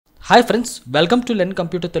Hi friends, welcome to learn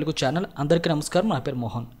computer Telugu channel. అందరికీ నమస్కారం. నా పేరు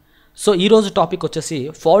మోహన్. సో ఈరోజు టాపిక్ వచ్చేసి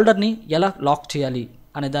ఫోల్డర్ని ఎలా లాక్ చేయాలి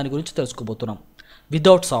అనే దాని గురించి తెలుసుకోబోతున్నాం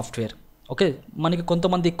వితౌట్ సాఫ్ట్వేర్. ఓకే, మనకి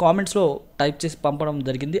కొంతమంది కామెంట్స్లో టైప్ చేసి పంపడం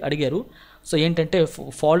జరిగింది, అడిగారు. సో ఏంటంటే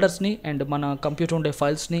ఫోల్డర్స్ని అండ్ మన కంప్యూటర్ ఉండే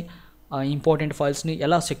ఫైల్స్ని, ఇంపార్టెంట్ ఫైల్స్ని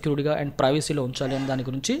ఎలా సెక్యూర్డ్గా అండ్ ప్రైవసీలో ఉంచాలి అనే దాని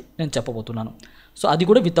గురించి నేను చెప్పబోతున్నాను. సో అది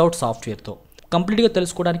కూడా వితౌట్ సాఫ్ట్వేర్తో. కంప్లీట్గా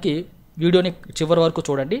తెలుసుకోవడానికి వీడియోని చివరి వరకు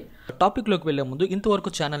చూడండి. టాపిక్లోకి వెళ్ళే ముందు ఇంతవరకు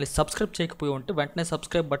ఛానల్ని సబ్స్క్రైబ్ చేయకపోయి ఉంటే వెంటనే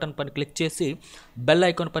సబ్స్క్రైబ్ బటన్ పైన క్లిక్ చేసి బెల్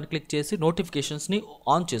ఐకాన్ పైన క్లిక్ చేసి నోటిఫికేషన్స్ని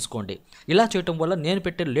ఆన్ చేసుకోండి. ఇలా చేయడం వల్ల నేను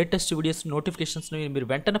పెట్టే లేటెస్ట్ వీడియోస్ నోటిఫికేషన్స్ని మీరు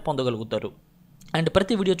వెంటనే పొందగలుగుతారు. అండ్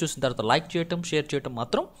ప్రతి వీడియో చూసిన తర్వాత లైక్ చేయటం, షేర్ చేయటం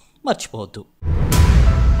మాత్రం మర్చిపోవద్దు.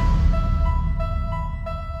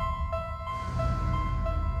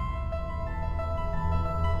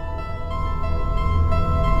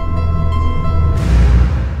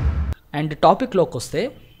 అండ్ టాపిక్లోకి వస్తే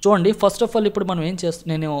చూడండి, ఫస్ట్ ఆఫ్ ఆల్ ఇప్పుడు మనం ఏం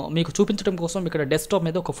నేను మీకు చూపించడం కోసం ఇక్కడ డెస్క్టాప్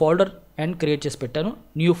మీద ఒక ఫోల్డర్ అండ్ క్రియేట్ చేసి పెట్టాను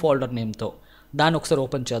న్యూ ఫోల్డర్ నేమ్తో. దాన్ని ఒకసారి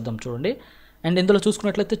ఓపెన్ చేద్దాం చూడండి. అండ్ ఇందులో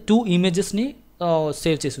చూసుకున్నట్లయితే 2 ఇమేజెస్ని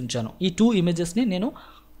సేవ్ చేసి ఉంచాను. ఈ 2 ఇమేజెస్ని నేను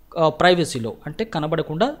ప్రైవసీలో అంటే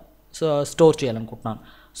కనబడకుండా స్టోర్ చేయాలనుకుంటున్నాను.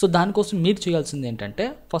 సో దానికోసం మీరు చేయాల్సింది ఏంటంటే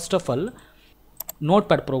first of all note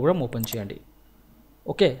pad programme open చేయండి.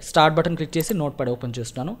 ఓకే, స్టార్ట్ బటన్ క్లిక్ చేసి నోట్ ప్యాడ్ ఓపెన్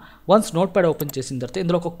చేస్తున్నాను. వన్స్ నోట్ ప్యాడ్ ఓపెన్ చేసిన తర్వాత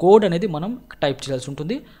ఇందులో ఒక కోడ్ అనేది మనం టైప్ చేయాల్సి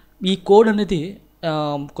ఉంటుంది. ఈ కోడ్ అనేది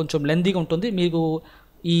కొంచెం లెంతీగా ఉంటుంది. మీకు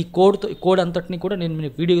ఈ కోడ్ అంతటిని కూడా నేను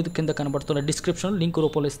మీకు వీడియో కింద కనబడుతున్న డిస్క్రిప్షన్లో లింక్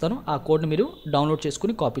రూపంలో ఇస్తాను. ఆ కోడ్ని మీరు డౌన్లోడ్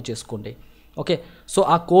చేసుకుని కాపీ చేసుకోండి. ఓకే, సో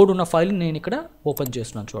ఆ కోడ్ ఉన్న ఫైల్ని నేను ఇక్కడ ఓపెన్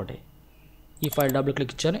చేస్తున్నాను చూడండి. ఈ ఫైల్ డబుల్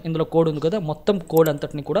క్లిక్ ఇచ్చాను. ఇందులో కోడ్ ఉంది కదా, మొత్తం కోడ్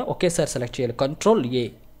అంతటిని కూడా ఒకేసారి సెలెక్ట్ చేయాలి. Ctrl+A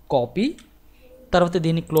కాపీ, తర్వాత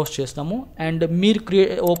దీన్ని క్లోజ్ చేస్తాము. అండ్ మీరు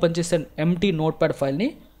ఓపెన్ చేసే ఎంటీ నోట్ ప్యాడ్ ఫైల్ని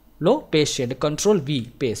పేస్ట్ చేయండి. Ctrl+V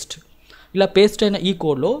paste. ఇలా పేస్ట్ అయిన ఈ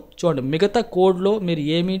కోడ్లో చూడండి, మిగతా కోడ్లో మీరు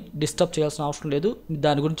ఏమీ డిస్టర్బ్ చేయాల్సిన అవసరం లేదు.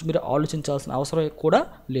 దాని గురించి మీరు ఆలోచించాల్సిన అవసరం కూడా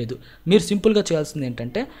లేదు. మీరు సింపుల్గా చేయాల్సింది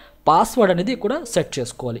ఏంటంటే పాస్వర్డ్ అనేది కూడా సెట్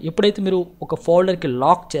చేసుకోవాలి. ఎప్పుడైతే మీరు ఒక ఫోల్డర్కి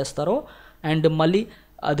లాక్ చేస్తారో అండ్ మళ్ళీ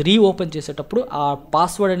అది రీఓపెన్ చేసేటప్పుడు ఆ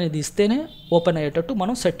పాస్వర్డ్ అనేది ఇస్తేనే ఓపెన్ అయ్యేటట్టు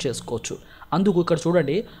మనం సెట్ చేసుకోవచ్చు. అందుకు ఇక్కడ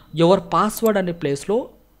చూడండి, యువర్ పాస్వర్డ్ అనే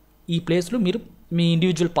ఈ ప్లేస్లో మీరు మీ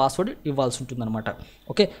ఇండివిజువల్ పాస్వర్డ్ ఇవ్వాల్సి ఉంటుందన్నమాట.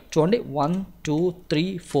 ఓకే, చూడండి 1 2 3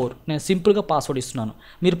 4 నేను సింపుల్గా పాస్వర్డ్ ఇస్తున్నాను.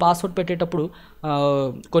 మీరు పాస్వర్డ్ పెట్టేటప్పుడు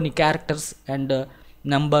కొన్ని క్యారెక్టర్స్ అండ్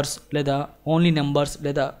నెంబర్స్ లేదా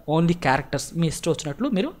ఓన్లీ క్యారెక్టర్స్ మీ ఇష్టం వచ్చినట్లు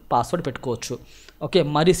మీరు పాస్వర్డ్ పెట్టుకోవచ్చు. ఓకే,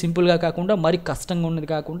 మరీ సింపుల్గా కాకుండా మరీ కష్టంగా ఉన్నది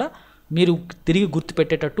కాకుండా మీరు తిరిగి గుర్తు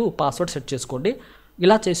పెట్టేటట్టు పాస్వర్డ్ సెట్ చేసుకోండి.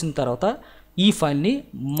 ఇలా చేసిన తర్వాత ఈ ఫైల్ని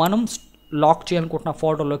మనం లాక్ చేయాలనుకుంటున్న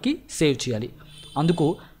ఫోల్డర్లోకి సేవ్ చేయాలి. అందుకు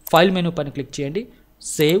ఫైల్ మెనూ పైన క్లిక్ చేయండి,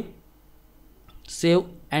 సేవ్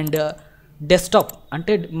అండ్ డెస్క్టాప్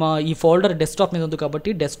అంటే ఈ ఫోల్డర్ డెస్క్టాప్ మీద ఉంది కాబట్టి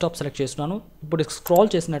డెస్క్టాప్ సెలెక్ట్ చేస్తున్నాను. ఇప్పుడు స్క్రాల్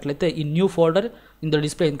చేసినట్లయితే ఈ న్యూ ఫోల్డర్ ఇందులో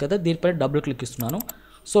డిస్ప్లే అయింది కదా, దీనిపైన డబుల్ క్లిక్ ఇస్తున్నాను.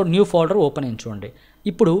 సో న్యూ ఫోల్డర్ ఓపెన్ అయింది చూడండి.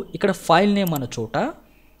 ఇప్పుడు ఇక్కడ ఫైల్ నేమ్ అన్న చోట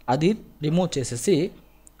అది రిమూవ్ చేసేసి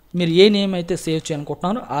మీరు ఏ నేమ్ అయితే సేవ్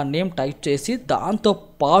చేయాలనుకుంటున్నారో ఆ నేమ్ టైప్ చేసి దాంతో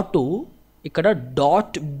పాటు ఇక్కడ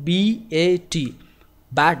 .bat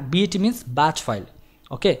means batch file.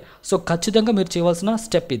 Okay, so ఖచ్చితంగా మీరు చేయవలసిన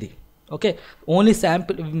స్టెప్ ఇది. ఓకే, ఓన్లీ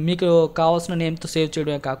శాంపిల్ మీకు కావాల్సిన నేమ్తో సేవ్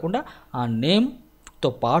చేయడమే కాకుండా ఆ నేమ్తో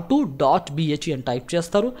పాటు .bat అని టైప్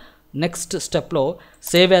చేస్తారు. నెక్స్ట్ స్టెప్లో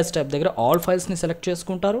సేవ్ యాజ్ స్టెప్ దగ్గర ఆల్ ఫైల్స్ని సెలెక్ట్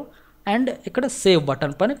చేసుకుంటారు అండ్ ఇక్కడ సేవ్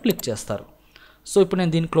బటన్ పైన క్లిక్ చేస్తారు. సో ఇప్పుడు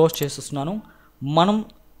నేను దీన్ని క్లోజ్ చేసేస్తున్నాను. మనం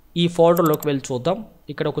ఈ ఫోల్డర్లోకి వెళ్ళి చూద్దాం.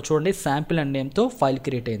 ఇక్కడ ఒక చూడండి, శాంపిల్ అండ్ నేమ్తో ఫైల్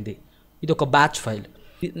క్రియేట్ అయింది. ఇది ఒక బ్యాచ్ ఫైల్.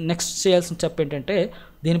 నెక్స్ట్ చేయాల్సిన స్టెప్ ఏంటంటే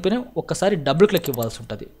దీనిపైన ఒక్కసారి డబుల్ క్లిక్ ఇవ్వాల్సి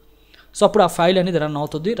ఉంటుంది. సో అప్పుడు ఆ ఫైల్ అనేది రన్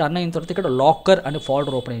అవుతుంది. రన్ అయిన తర్వాత ఇక్కడ లాకర్ అనే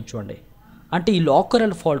ఫోల్డర్ ఓపెన్ అయ్యి చూడండి. అంటే ఈ లాకర్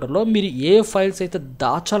అనే ఫోల్డర్లో మీరు ఏ ఫైల్స్ అయితే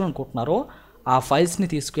దాచాలనుకుంటున్నారో ఆ ఫైల్స్ని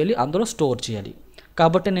తీసుకెళ్ళి అందులో స్టోర్ చేయాలి.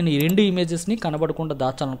 కాబట్టి నేను ఈ 2 ఇమేజెస్ని కనబడకుండా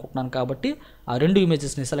దాచాలనుకుంటున్నాను కాబట్టి ఆ 2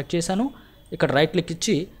 ఇమేజెస్ని సెలెక్ట్ చేశాను. ఇక్కడ రైట్ క్లిక్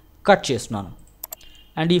ఇచ్చి కట్ చేస్తున్నాను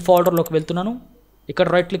అండ్ ఈ ఫోల్డర్లోకి వెళ్తున్నాను. ఇక్కడ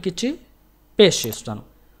రైట్ క్లిక్ ఇచ్చి పేస్ట్ చేస్తున్నాను.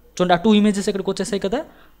 చూడండి, ఆ 2 ఇమేజెస్ ఇక్కడికి వచ్చేసాయి కదా.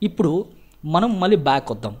 ఇప్పుడు మనం మళ్ళీ బ్యాక్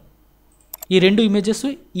వద్దాం. ఈ 2 ఇమేజెస్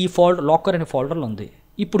ఈ లాకర్ అనే ఫోల్డర్లో ఉంది.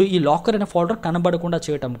 ఇప్పుడు ఈ లాకర్ అనే ఫోల్డర్ కనబడకుండా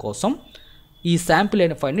చేయడం కోసం ఈ శాంపిల్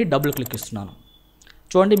అనే ఫైల్ని డబుల్ క్లిక్ ఇస్తున్నాను.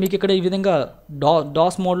 చూడండి, మీకు ఇక్కడ ఈ విధంగా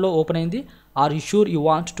డాస్ మోడ్లో ఓపెన్ అయింది. Are you sure you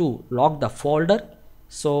want to lock the folder?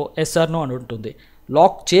 So yes are no అని ఉంటుంది.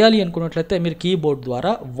 లాక్ చేయాలి అనుకున్నట్లయితే మీరు కీబోర్డ్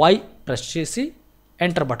ద్వారా Y ప్రెస్ చేసి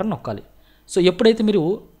ఎంటర్ బటన్ నొక్కాలి. సో ఎప్పుడైతే మీరు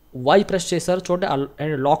Y ప్రెస్ చేశారో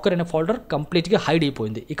చూడండి, లాకర్ అనే ఫోల్డర్ కంప్లీట్గా హైడ్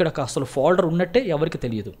అయిపోయింది. ఇక్కడ అసలు ఫోల్డర్ ఉన్నట్టే ఎవరికి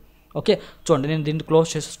తెలియదు. ఓకే, చూడండి, నేను దీన్ని క్లోజ్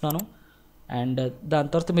చేస్తున్నాను. అండ్ దాని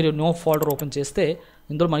తర్వాత మీరు నో ఫోల్డర్ ఓపెన్ చేస్తే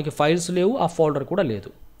ఇందులో మనకి ఫైల్స్ లేవు, ఆ ఫోల్డర్ కూడా లేదు.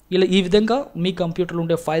 ఇలా ఈ విధంగా మీ కంప్యూటర్లో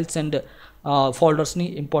ఉండే ఫైల్స్ అండ్ ఫోల్డర్స్ని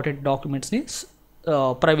ఇంపార్టెంట్ డాక్యుమెంట్స్ని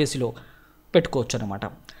ప్రైవసీలో పెట్టుకోవచ్చు అనమాట.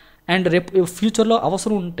 అండ్ రేపు ఫ్యూచర్లో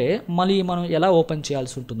అవసరం ఉంటే మళ్ళీ మనం ఎలా ఓపెన్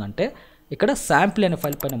చేయాల్సి ఉంటుందంటే ఇక్కడ శాంపిల్ అనే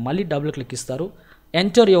ఫైల్ పైన మళ్ళీ డబుల్ క్లిక్ ఇస్తారు.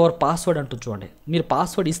 ఎంటర్ యువర్ పాస్వర్డ్ అంటూ చూడండి. మీరు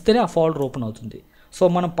పాస్వర్డ్ ఇస్తేనే ఆ ఫోల్డర్ ఓపెన్ అవుతుంది. సో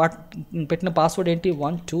మనం పెట్టిన పాస్వర్డ్ ఏంటి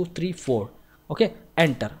 1 2 3 4. Okay,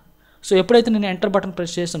 enter. సో ఎప్పుడైతే నేను ఎంటర్ బటన్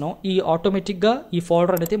ప్రెస్ చేసానో ఈ ఆటోమేటిక్గా ఈ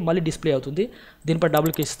ఫోల్డర్ అనేది మళ్ళీ డిస్ప్లే అవుతుంది. దీనిపై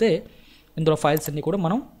డబుల్ క్లిక్ ఇస్తే ఇందులో ఫైల్స్ అన్నీ కూడా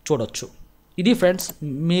మనం చూడొచ్చు. ఇది ఫ్రెండ్స్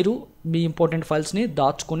మీరు మీ ఇంపార్టెంట్ ఫైల్స్ని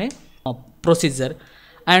దాచుకునే ప్రొసీజర్.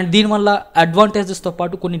 అండ్ దీనివల్ల అడ్వాంటేజెస్తో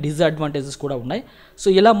పాటు కొన్ని డిసడ్వాంటేజెస్ కూడా ఉన్నాయి. సో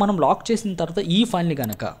ఇలా మనం లాక్ చేసిన తర్వాత ఈ ఫైల్ని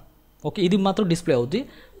కనుక ఓకే ఇది మాత్రం డిస్ప్లే అవుద్ది.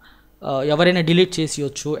 ఎవరైనా డిలీట్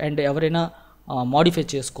చేసేయచ్చు అండ్ ఎవరైనా మాడిఫై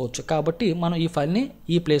చేసుకోవచ్చు. కాబట్టి మనం ఈ ఫైల్ని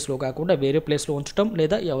ఈ ప్లేస్లో కాకుండా వేరే ప్లేస్లో ఉంచడం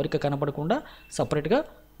లేదా ఎవరికి కనపడకుండా సపరేట్గా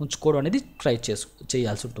ఉంచుకోవడం అనేది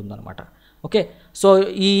చేయాల్సి ఉంటుందన్నమాట. ఓకే, సో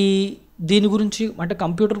దీని గురించి అంటే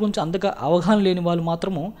కంప్యూటర్ గురించి అంతగా అవగాహన లేని వాళ్ళు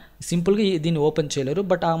మాత్రము సింపుల్గా దీన్ని ఓపెన్ చేయలేరు.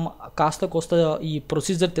 బట్ కాస్త కోస్త ఈ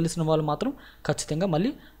ప్రొసీజర్ తెలిసిన వాళ్ళు మాత్రం ఖచ్చితంగా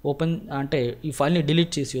మళ్ళీ ఓపెన్ అంటే ఈ ఫైల్ని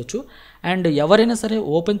డిలీట్ చేసేయచ్చు. అండ్ ఎవరైనా సరే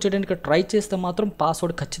ఓపెన్ చేయడానికి ట్రై చేస్తే మాత్రం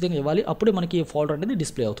పాస్వర్డ్ ఖచ్చితంగా ఇవ్వాలి. అప్పుడే మనకి ఈ ఫోల్డర్ అనేది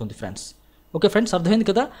డిస్ప్లే అవుతుంది ఫ్రెండ్స్. ఓకే ఫ్రెండ్స్, అర్థమైంది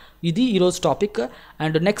కదా, ఇది ఈరోజు టాపిక్.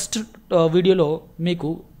 అండ్ నెక్స్ట్ వీడియోలో మీకు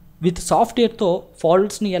విత్ సాఫ్ట్వేర్తో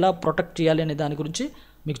ఫాల్ట్స్ని ఎలా ప్రొటెక్ట్ చేయాలి అనే దాని గురించి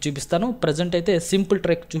మీకు చూపిస్తాను. ప్రజెంట్ అయితే సింపుల్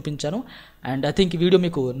ట్రిక్ చూపించాను. అండ్ ఐ థింక్ ఈ వీడియో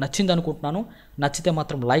మీకు నచ్చింది అనుకుంటున్నాను. నచ్చితే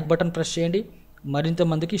మాత్రం లైక్ బటన్ ప్రెస్ చేయండి, మరింత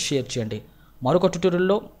మందికి షేర్ చేయండి. మరొక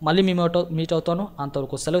ట్యూటోరియల్లో మళ్ళీ మీట్ అవుతాను.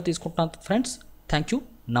 అంతవరకు సెలవు తీసుకుంటున్నాను ఫ్రెండ్స్. థ్యాంక్ యూ,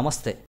 నమస్తే.